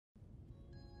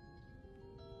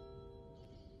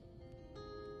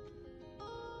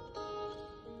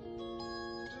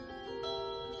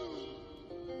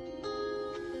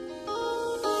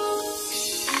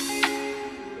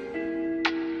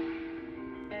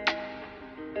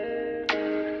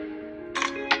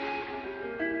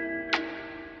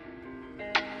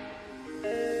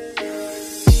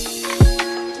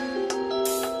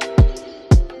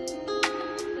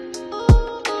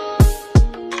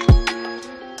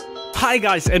Hi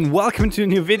guys and welcome to a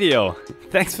new video.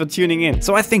 Thanks for tuning in.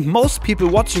 So I think most people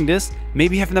watching this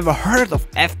maybe have never heard of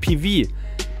FPV.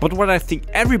 But what I think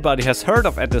everybody has heard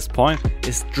of at this point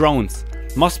is drones.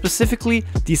 More specifically,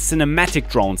 these cinematic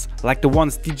drones, like the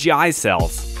ones DJI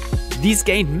sells. These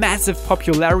gained massive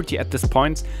popularity at this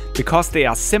point because they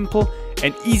are simple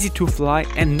and easy to fly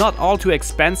and not all too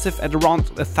expensive at around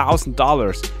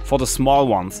 $1,000 for the small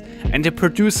ones, and they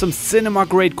produce some cinema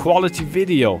grade quality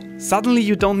video. Suddenly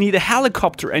you don't need a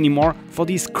helicopter anymore for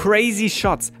these crazy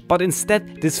shots, but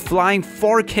instead this flying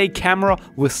 4K camera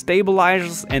with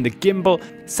stabilizers and a gimbal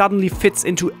suddenly fits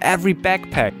into every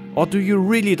backpack. Or do you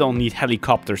really don't need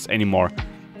helicopters anymore?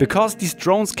 Because these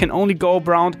drones can only go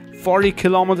around 40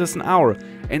 kilometers an hour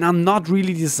and are not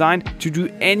really designed to do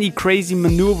any crazy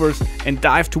maneuvers and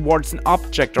dive towards an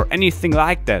object or anything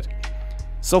like that.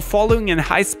 So following a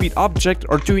high-speed object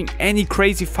or doing any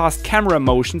crazy fast camera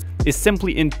motions is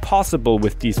simply impossible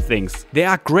with these things. They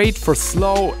are great for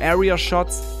slow area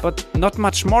shots, but not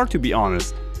much more, to be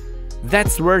honest.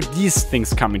 That's where these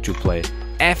things come into play.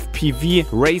 FPV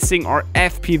racing or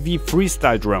FPV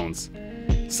freestyle drones.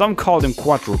 Some call them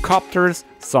quadrocopters,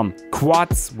 some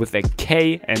quads with a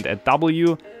K and a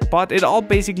W, but it all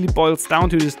basically boils down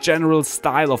to this general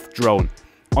style of drone.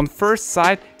 On first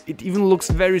sight, it even looks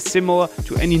very similar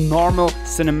to any normal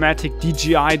cinematic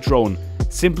DJI drone,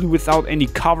 simply without any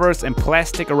covers and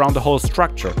plastic around the whole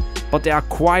structure, but there are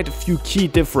quite a few key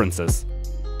differences.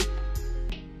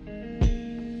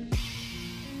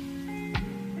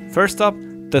 First up,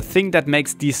 the thing that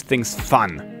makes these things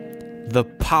fun. The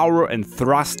power and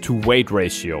thrust to weight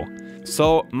ratio.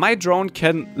 So my drone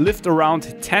can lift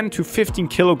around 10 to 15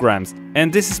 kilograms,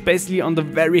 and this is basically on the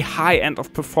very high end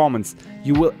of performance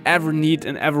you will ever need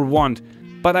and ever want.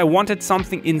 But I wanted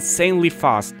something insanely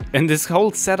fast, and this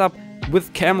whole setup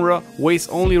with camera weighs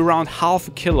only around half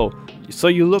a kilo. So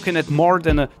you're looking at more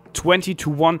than a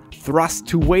 20:1 thrust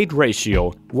to weight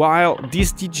ratio, while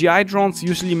these DJI drones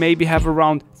usually maybe have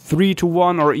around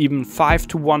 3:1 or even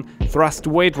 5:1 thrust to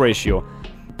weight ratio.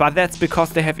 But that's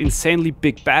because they have insanely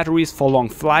big batteries for long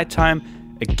flight time,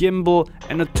 a gimbal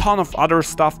and a ton of other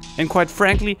stuff, and quite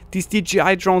frankly these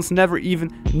DJI drones never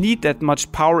even need that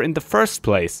much power in the first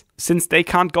place, since they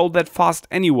can't go that fast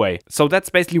anyway. So that's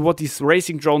basically what these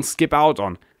racing drones skip out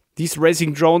on. These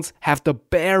racing drones have the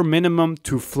bare minimum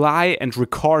to fly and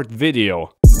record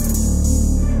video.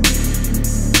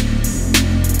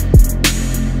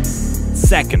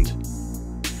 Second,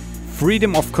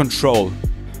 freedom of control.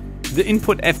 The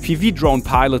input FPV drone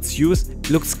pilots use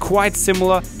looks quite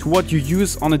similar to what you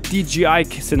use on a DJI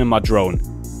cinema drone.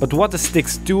 But what the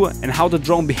sticks do and how the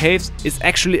drone behaves is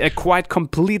actually a quite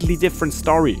completely different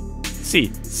story.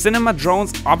 See, cinema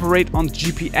drones operate on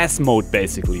GPS mode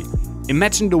basically.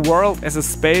 Imagine the world as a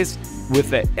space with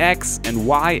the X and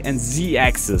Y and Z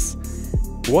axis.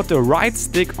 What the right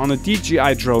stick on a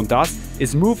DJI drone does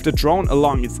is move the drone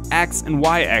along its X and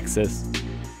Y axis.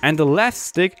 And the left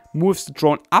stick moves the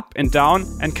drone up and down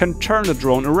and can turn the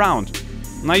drone around.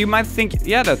 Now you might think,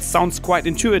 yeah, that sounds quite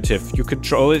intuitive, you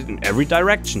control it in every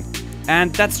direction.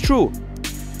 And that's true.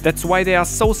 That's why they are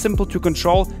so simple to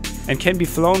control and can be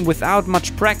flown without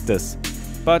much practice.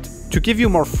 But to give you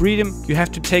more freedom, you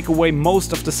have to take away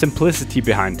most of the simplicity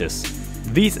behind this.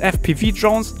 These FPV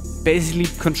drones basically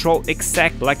control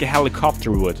exactly like a helicopter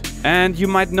would. And you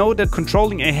might know that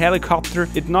controlling a helicopter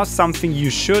is not something you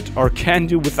should or can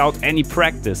do without any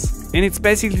practice. And it's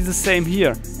basically the same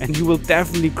here, and you will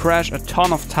definitely crash a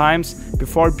ton of times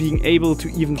before being able to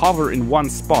even hover in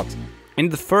one spot. In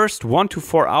the first 1 to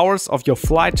 4 hours of your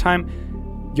flight time,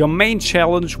 your main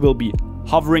challenge will be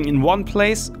hovering in one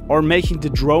place or making the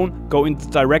drone go in the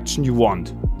direction you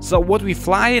want. So what we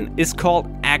fly in is called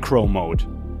acro mode.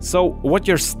 So what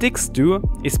your sticks do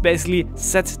is basically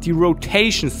set the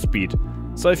rotation speed.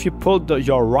 So if you pull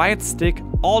your right stick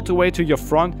all the way to your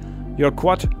front, your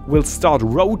quad will start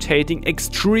rotating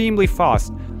extremely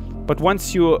fast. But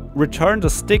once you return the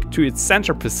stick to its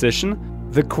center position,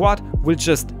 the quad will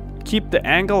just keep the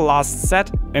angle last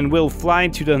set and will fly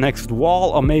into the next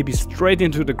wall or maybe straight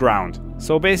into the ground.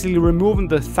 So basically removing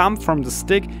the thumb from the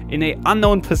stick in an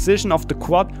unknown position of the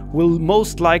quad will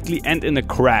most likely end in a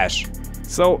crash.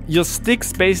 So your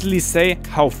sticks basically say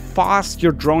how fast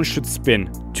your drone should spin.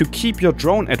 To keep your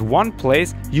drone at one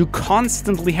place, you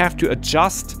constantly have to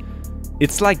adjust.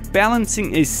 It's like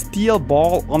balancing a steel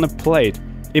ball on a plate.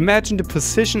 Imagine the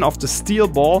position of the steel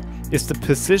ball is the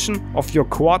position of your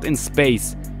quad in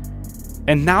space.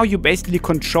 And now you basically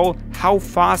control how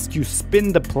fast you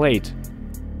spin the plate.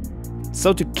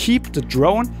 So to keep the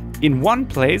drone in one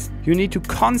place, you need to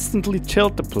constantly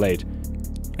tilt the plate.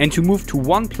 And to move to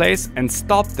one place and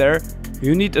stop there,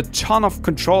 you need a ton of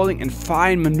controlling and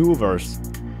fine maneuvers.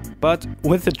 But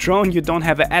with the drone you don't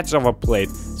have an edge of a plate,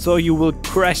 so you will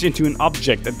crash into an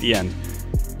object at the end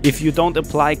if you don't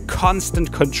apply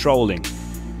constant controlling.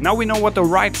 Now we know what the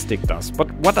right stick does,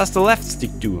 but what does the left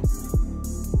stick do?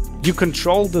 You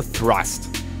control the thrust.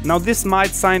 Now this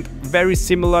might sound very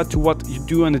similar to what you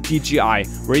do on a DJI,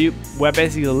 where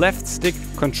basically the left stick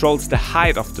controls the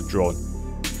height of the drone.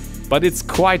 But it's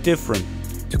quite different.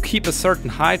 To keep a certain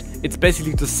height, it's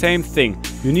basically the same thing.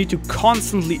 You need to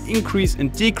constantly increase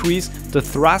and decrease the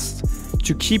thrust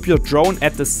to keep your drone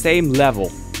at the same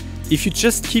level. If you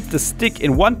just keep the stick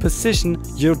in one position,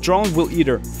 your drone will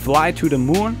either fly to the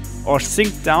moon or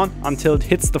sink down until it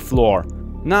hits the floor.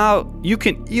 Now, you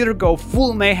can either go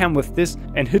full mayhem with this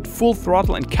and hit full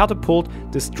throttle and catapult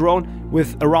this drone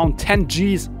with around 10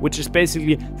 Gs, which is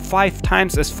basically 5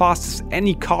 times as fast as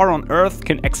any car on Earth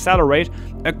can accelerate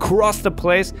across the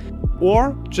place,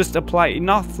 or just apply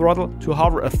enough throttle to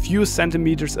hover a few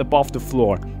centimeters above the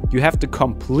floor. You have the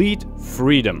complete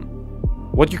freedom.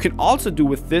 What you can also do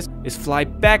with this is fly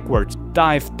backwards,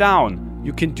 dive down.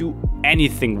 You can do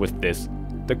anything with this.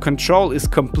 The control is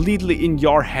completely in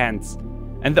your hands.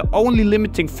 And the only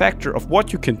limiting factor of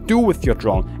what you can do with your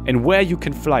drone and where you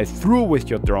can fly through with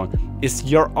your drone is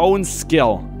your own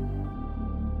skill.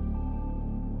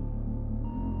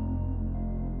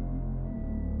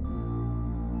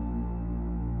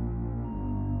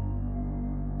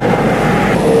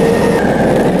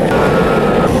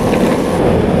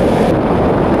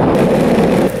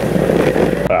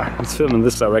 Let's film in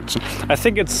this direction. I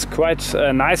think it's quite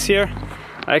nice here.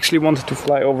 I actually wanted to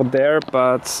fly over there,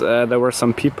 but there were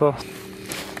some people.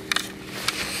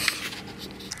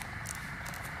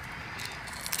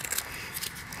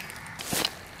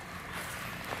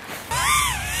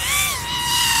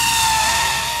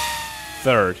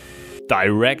 Third,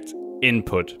 direct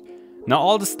input. Now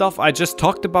all the stuff I just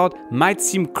talked about might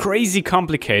seem crazy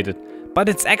complicated, but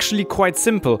it's actually quite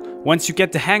simple once you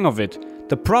get the hang of it.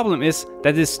 The problem is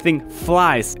that this thing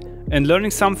flies. And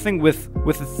learning something with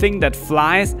a thing that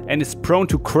flies and is prone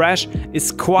to crash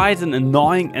is quite an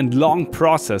annoying and long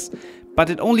process. But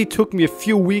it only took me a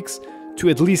few weeks to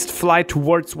at least fly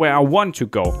towards where I want to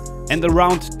go. And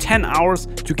around 10 hours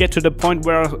to get to the point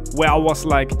where I was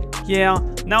like, yeah,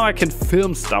 now I can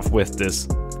film stuff with this.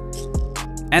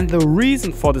 And the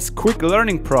reason for this quick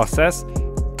learning process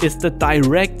is the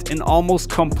direct and almost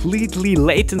completely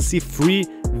latency-free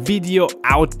video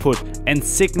output and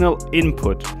signal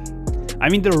input. I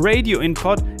mean, the radio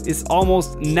input is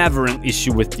almost never an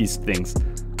issue with these things.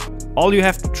 All you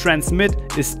have to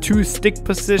transmit is 2 stick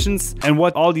positions and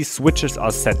what all these switches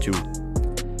are set to.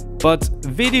 But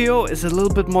video is a little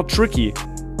bit more tricky.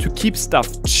 To keep stuff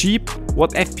cheap,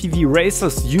 what FPV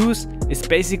racers use is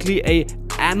basically an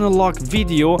analog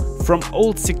video from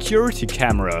old security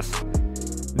cameras.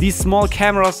 These small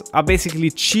cameras are basically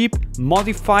cheap,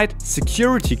 modified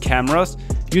security cameras.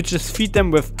 You just feed them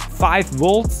with 5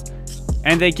 volts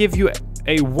and they give you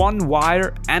a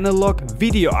 1-wire analog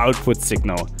video output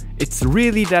signal. It's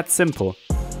really that simple.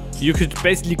 You could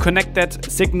basically connect that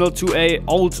signal to an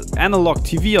old analog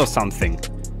TV or something.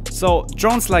 So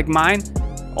drones like mine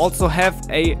also have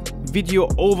a video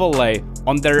overlay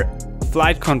on their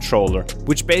flight controller,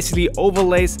 which basically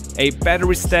overlays a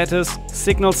battery status,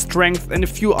 signal strength and a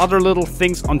few other little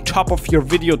things on top of your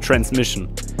video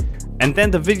transmission. And then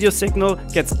the video signal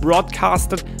gets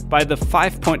broadcasted by the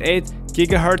 5.8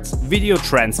 GHz video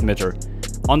transmitter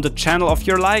on the channel of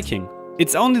your liking.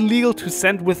 It's only legal to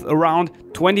send with around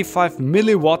 25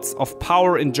 milliwatts of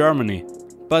power in Germany.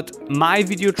 But my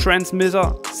video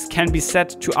transmitter can be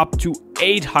set to up to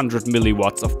 800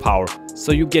 milliwatts of power,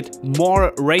 so you get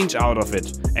more range out of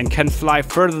it and can fly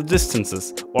further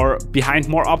distances or behind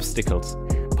more obstacles.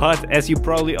 But as you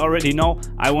probably already know,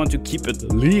 I want to keep it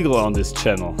legal on this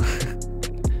channel.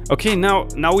 Okay,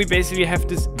 now we basically have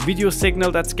this video signal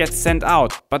that gets sent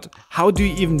out, but how do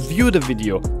you even view the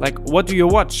video? Like, what do you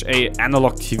watch? An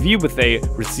analog TV with a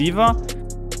receiver?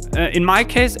 In my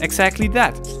case, exactly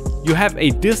that. You have a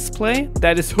display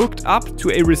that is hooked up to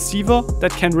a receiver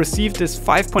that can receive this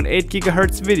 5.8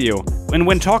 GHz video. And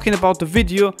when talking about the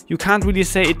video, you can't really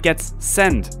say it gets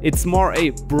sent. It's more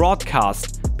a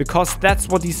broadcast, because that's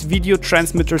what these video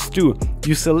transmitters do.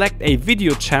 You select a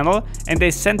video channel and they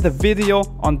send the video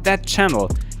on that channel.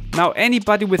 Now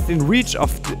anybody within reach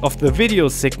of the video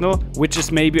signal, which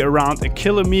is maybe around a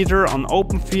kilometer on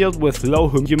open field with low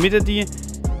humidity,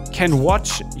 can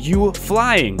watch you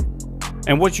flying.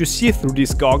 And what you see through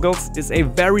these goggles is a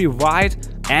very wide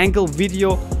angle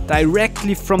video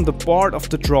directly from the board of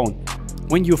the drone.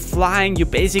 When you're flying, you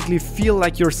basically feel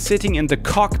like you're sitting in the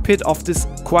cockpit of this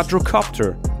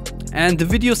quadrocopter. And the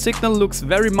video signal looks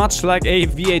very much like a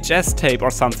VHS tape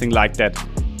or something like that.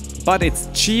 But it's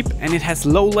cheap and it has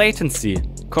low latency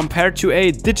compared to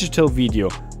a digital video,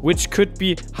 which could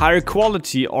be higher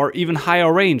quality or even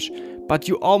higher range. But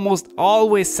you almost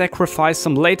always sacrifice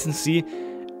some latency,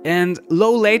 and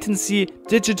low latency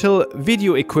digital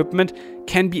video equipment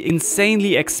can be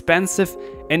insanely expensive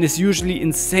and is usually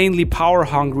insanely power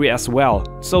hungry as well.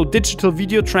 So digital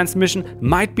video transmission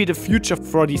might be the future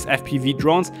for these FPV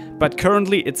drones, but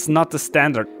currently it's not the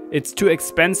standard. It's too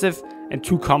expensive and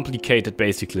too complicated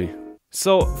basically.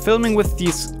 So filming with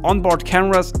these onboard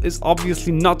cameras is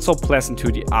obviously not so pleasant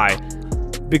to the eye,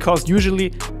 because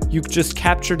usually you just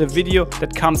capture the video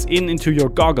that comes into your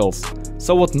goggles.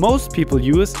 So what most people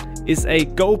use is a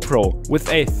GoPro with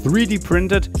a 3D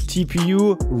printed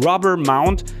TPU rubber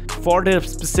mount for the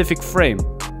specific frame.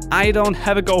 I don't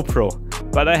have a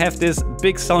GoPro, but I have this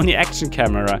big Sony action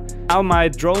camera. Now my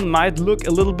drone might look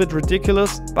a little bit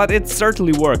ridiculous, but it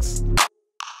certainly works.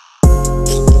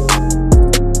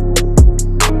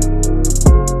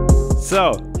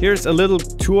 So here's a little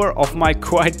tour of my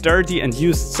quite dirty and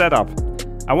used setup.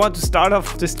 I want to start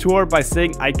off this tour by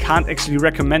saying I can't actually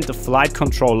recommend the flight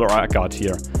controller I got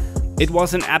here. It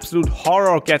was an absolute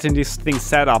horror getting this thing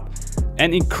set up.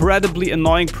 An incredibly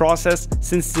annoying process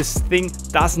since this thing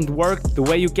doesn't work the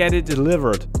way you get it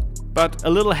delivered. But a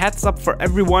little heads up for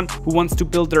everyone who wants to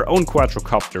build their own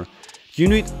quadrocopter. You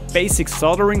need basic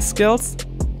soldering skills,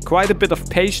 quite a bit of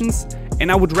patience,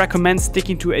 and I would recommend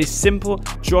sticking to a simple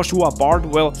Joshua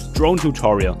Bardwell drone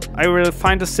tutorial. I will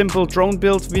find a simple drone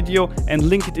build video and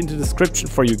link it in the description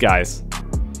for you guys.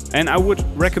 And I would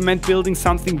recommend building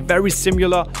something very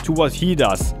similar to what he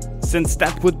does, since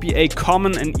that would be a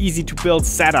common and easy to build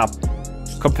setup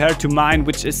compared to mine,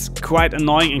 which is quite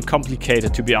annoying and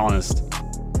complicated to be honest.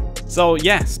 So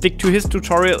yeah, stick to his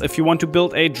tutorial if you want to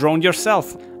build a drone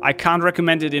yourself. I can't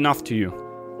recommend it enough to you.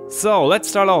 So let's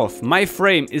start off. My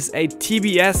frame is a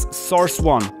TBS Source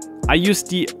 1. I use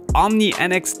the Omni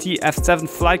NXT F7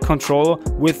 flight controller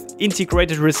with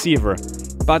integrated receiver.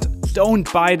 But don't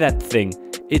buy that thing.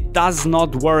 It does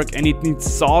not work and it needs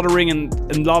soldering and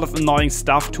a lot of annoying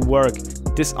stuff to work.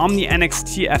 This Omni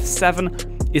NXT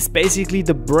F7 is basically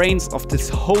the brains of this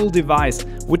whole device,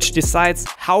 which decides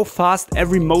how fast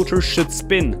every motor should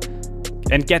spin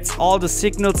and gets all the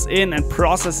signals in and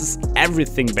processes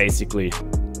everything basically.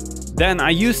 Then I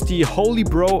use the Holy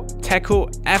Bro Teco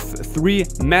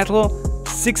F3 Metal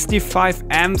 65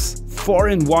 amps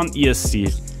 4-in-1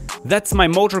 ESC. That's my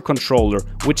motor controller,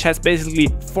 which has basically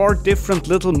 4 different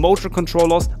little motor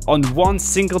controllers on one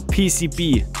single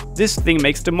PCB. This thing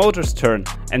makes the motors turn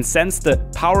and sends the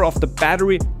power of the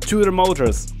battery to the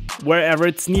motors, wherever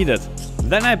it's needed.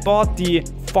 Then I bought the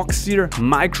Foxeer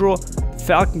Micro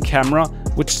Falcon camera,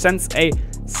 which sends a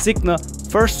signal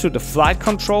first to the flight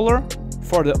controller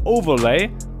for the overlay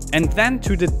and then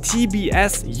to the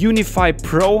TBS Unify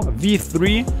Pro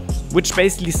V3, which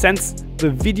basically sends the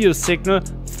video signal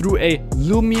through a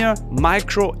Lumiere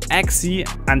Micro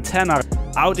XE antenna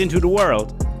out into the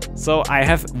world. So I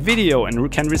have video and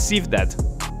can receive that.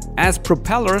 As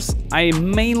propellers, I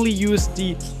mainly use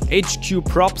the HQ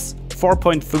Props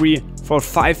 4.3 for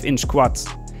 5-inch quads.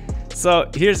 So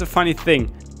here's a funny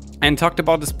thing. I talked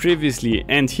about this previously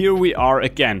and here we are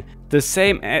again. The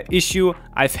same issue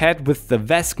I've had with the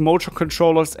VESC motor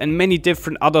controllers and many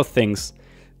different other things.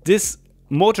 This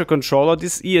motor controller,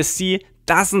 this ESC,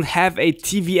 doesn't have a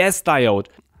TVS diode.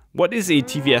 What is a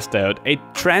TVS diode? A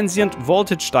transient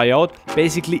voltage diode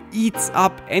basically eats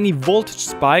up any voltage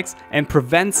spikes and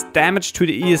prevents damage to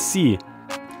the ESC.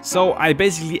 So I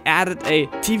basically added a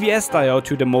TVS diode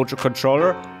to the motor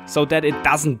controller so that it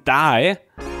doesn't die,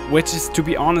 which is, to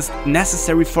be honest,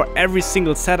 necessary for every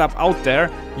single setup out there.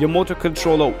 Your motor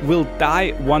controller will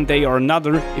die one day or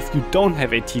another if you don't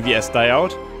have a TVS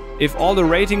diode. If all the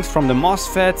ratings from the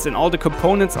MOSFETs and all the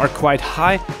components are quite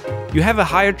high, you have a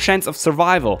higher chance of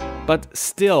survival. But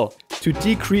still, to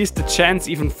decrease the chance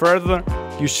even further,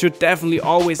 you should definitely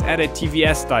always add a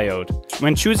TVS diode.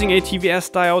 When choosing a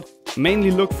TVS diode, mainly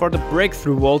look for the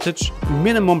breakthrough voltage.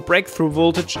 Minimum breakthrough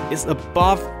voltage is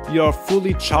above your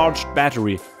fully charged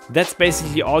battery. That's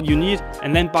basically all you need,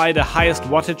 and then buy the highest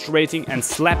wattage rating and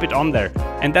slap it on there.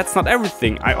 And that's not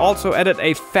everything. I also added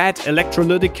a fat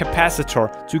electrolytic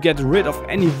capacitor to get rid of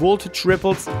any voltage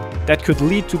ripples that could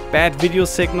lead to bad video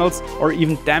signals or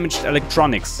even damaged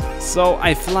electronics. So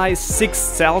I fly 6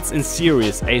 cells in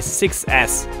series, a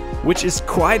 6S, which is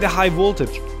quite a high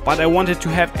voltage, but I wanted to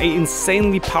have an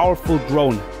insanely powerful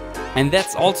drone. And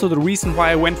that's also the reason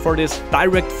why I went for this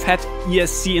direct fat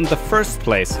ESC in the first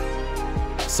place,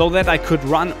 so that I could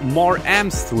run more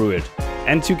amps through it.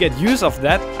 And to get use of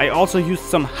that, I also used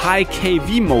some high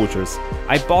kV motors.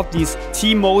 I bought these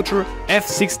T-Motor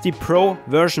F60 Pro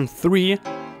version 3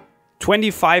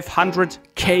 2500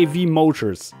 kV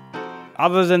motors.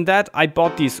 Other than that, I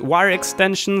bought these wire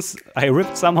extensions. I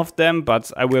ripped some of them,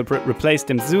 but I will replace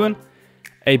them soon.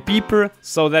 A beeper,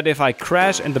 so that if I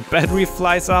crash and the battery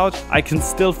flies out, I can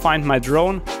still find my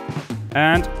drone.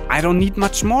 And I don't need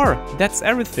much more. That's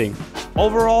everything.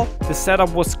 Overall, the setup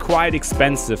was quite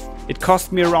expensive. It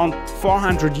cost me around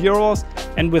 400 euros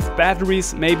and with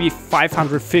batteries maybe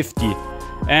 550.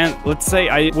 And let's say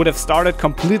I would have started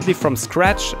completely from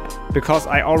scratch because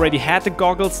I already had the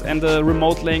goggles and the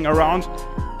remote laying around.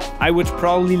 I would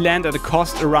probably land at a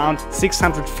cost around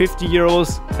 650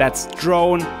 euros. That's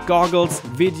drone, goggles,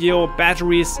 video,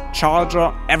 batteries,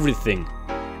 charger, everything.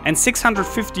 And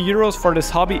 650 euros for this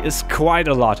hobby is quite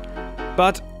a lot.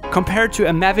 But compared to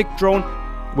a Mavic drone,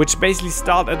 which basically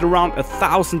start at around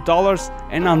 $1,000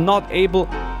 and are not able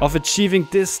of achieving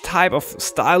this type of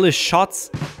stylish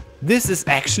shots, this is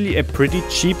actually a pretty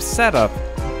cheap setup.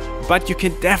 But you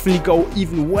can definitely go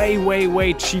even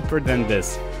way cheaper than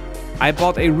this. I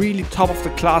bought a really top of the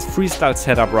class freestyle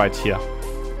setup right here.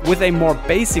 With a more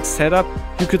basic setup,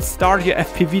 you could start your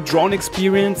FPV drone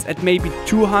experience at maybe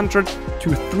 200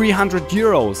 to 300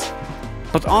 euros.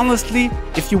 But honestly,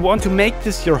 if you want to make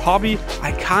this your hobby,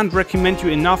 I can't recommend you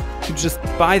enough to just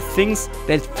buy things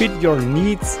that fit your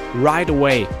needs right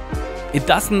away. It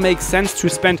doesn't make sense to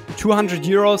spend 200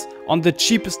 euros on the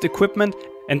cheapest equipment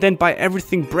and then buy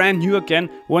everything brand new again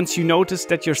once you notice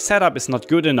that your setup is not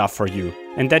good enough for you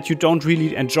and that you don't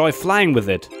really enjoy flying with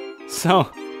it. So,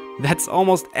 that's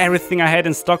almost everything I had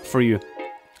in stock for you.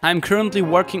 I'm currently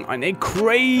working on a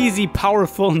crazy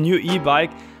powerful new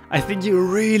e-bike. I think you're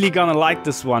really gonna like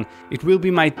this one. It will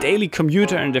be my daily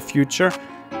commuter in the future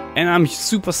and I'm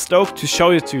super stoked to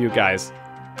show it to you guys.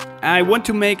 I want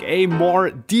to make a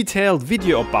more detailed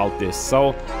video about this,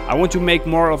 so I want to make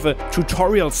more of a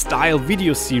tutorial style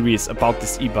video series about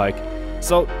this e-bike.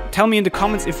 So tell me in the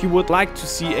comments if you would like to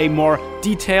see a more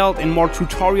detailed and more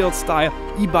tutorial style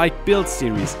e-bike build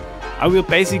series. I will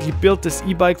basically build this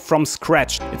e-bike from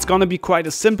scratch. It's gonna be quite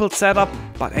a simple setup,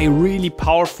 but a really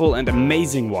powerful and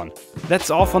amazing one. That's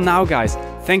all for now, guys.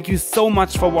 Thank you so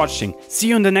much for watching. See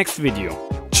you in the next video.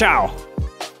 Ciao!